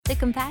the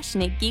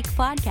Compassionate Geek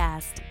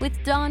Podcast with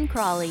Don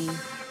Crawley.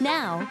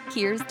 Now,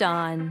 here's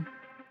Don.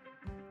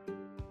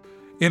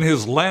 In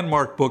his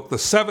landmark book, The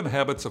 7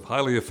 Habits of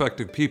Highly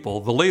Effective People,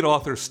 the late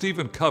author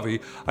Stephen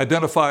Covey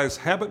identifies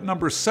habit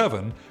number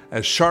 7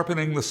 as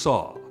sharpening the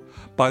saw.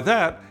 By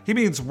that, he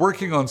means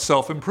working on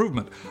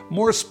self-improvement.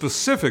 More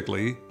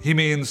specifically, he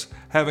means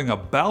having a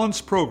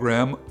balanced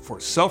program for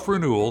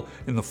self-renewal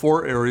in the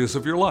 4 areas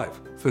of your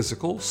life: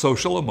 physical,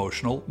 social,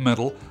 emotional,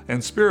 mental,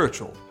 and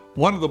spiritual.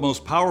 One of the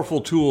most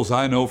powerful tools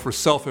I know for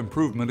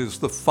self-improvement is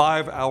the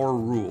 5-hour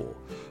rule.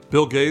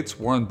 Bill Gates,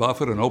 Warren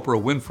Buffett, and Oprah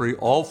Winfrey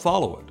all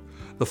follow it.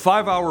 The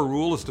 5-hour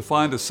rule is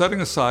defined as setting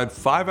aside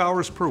 5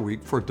 hours per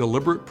week for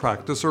deliberate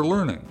practice or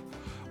learning.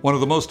 One of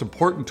the most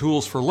important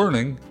tools for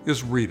learning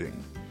is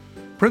reading.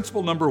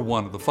 Principle number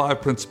 1 of the 5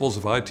 principles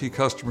of IT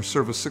customer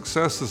service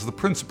success is the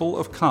principle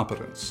of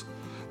competence.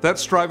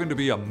 That's striving to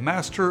be a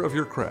master of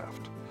your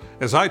craft.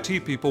 As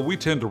IT people, we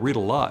tend to read a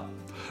lot.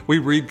 We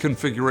read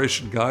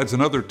configuration guides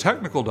and other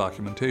technical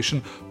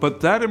documentation, but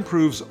that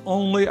improves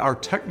only our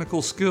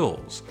technical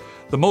skills.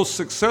 The most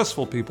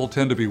successful people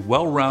tend to be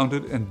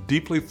well-rounded and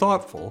deeply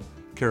thoughtful,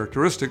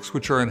 characteristics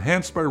which are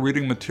enhanced by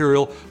reading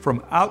material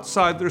from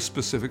outside their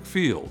specific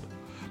field.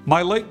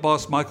 My late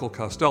boss, Michael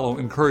Costello,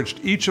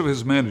 encouraged each of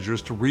his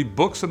managers to read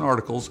books and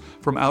articles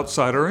from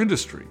outside our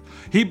industry.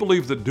 He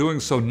believed that doing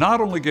so not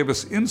only gave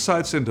us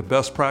insights into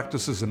best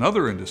practices in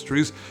other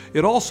industries,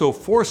 it also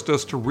forced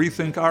us to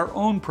rethink our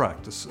own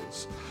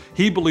practices.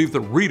 He believed that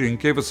reading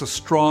gave us a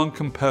strong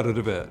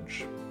competitive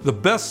edge. The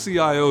best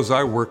CIOs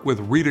I work with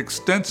read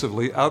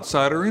extensively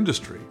outside our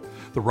industry.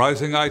 The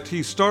rising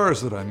IT stars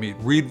that I meet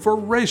read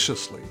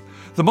voraciously.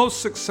 The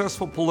most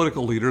successful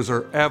political leaders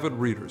are avid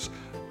readers.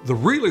 The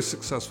really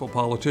successful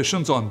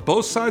politicians on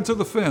both sides of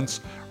the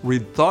fence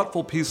read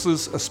thoughtful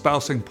pieces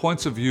espousing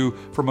points of view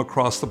from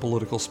across the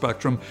political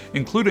spectrum,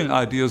 including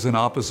ideas in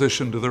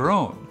opposition to their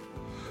own.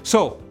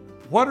 So,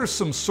 what are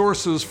some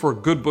sources for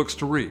good books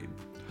to read?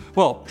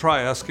 Well,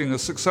 try asking a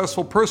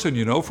successful person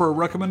you know for a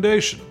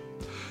recommendation.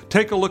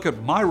 Take a look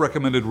at my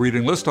recommended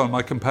reading list on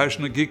my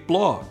Compassionate Geek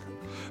blog.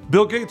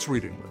 Bill Gates'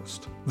 reading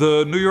list,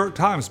 the New York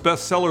Times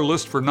bestseller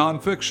list for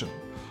nonfiction,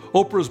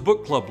 Oprah's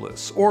book club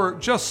lists, or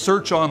just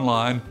search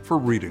online for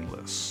reading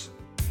lists.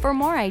 For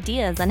more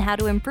ideas on how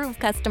to improve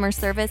customer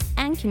service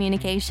and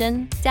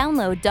communication,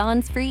 download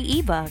Don's free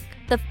ebook,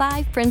 The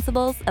 5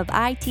 Principles of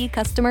IT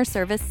Customer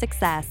Service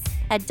Success,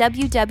 at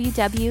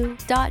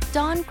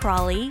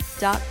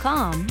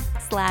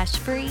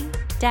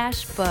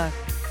www.doncrawley.com/free-book.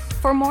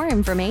 For more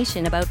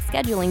information about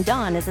scheduling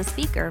Don as a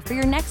speaker for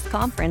your next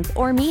conference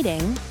or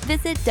meeting,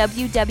 visit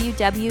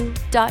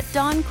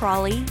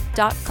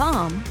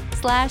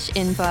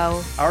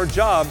www.doncrawley.com/info. Our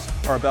jobs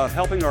are about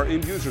helping our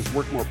end users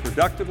work more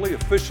productively,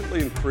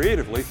 efficiently, and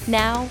creatively.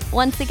 Now,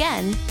 once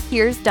again,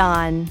 here's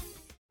Don.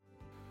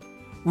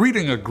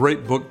 Reading a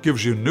great book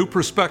gives you new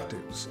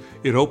perspectives.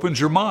 It opens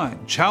your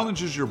mind,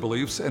 challenges your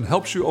beliefs, and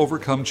helps you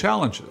overcome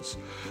challenges.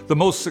 The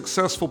most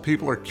successful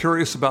people are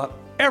curious about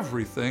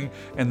everything,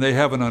 and they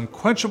have an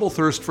unquenchable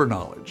thirst for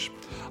knowledge.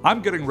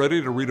 I'm getting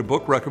ready to read a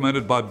book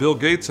recommended by Bill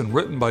Gates and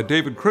written by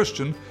David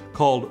Christian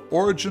called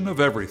Origin of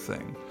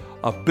Everything: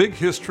 A Big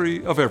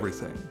History of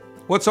Everything.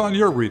 What's on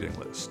your reading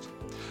list?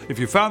 If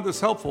you found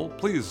this helpful,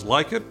 please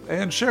like it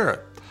and share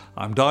it.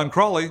 I'm Don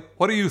Crawley.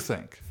 What do you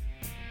think?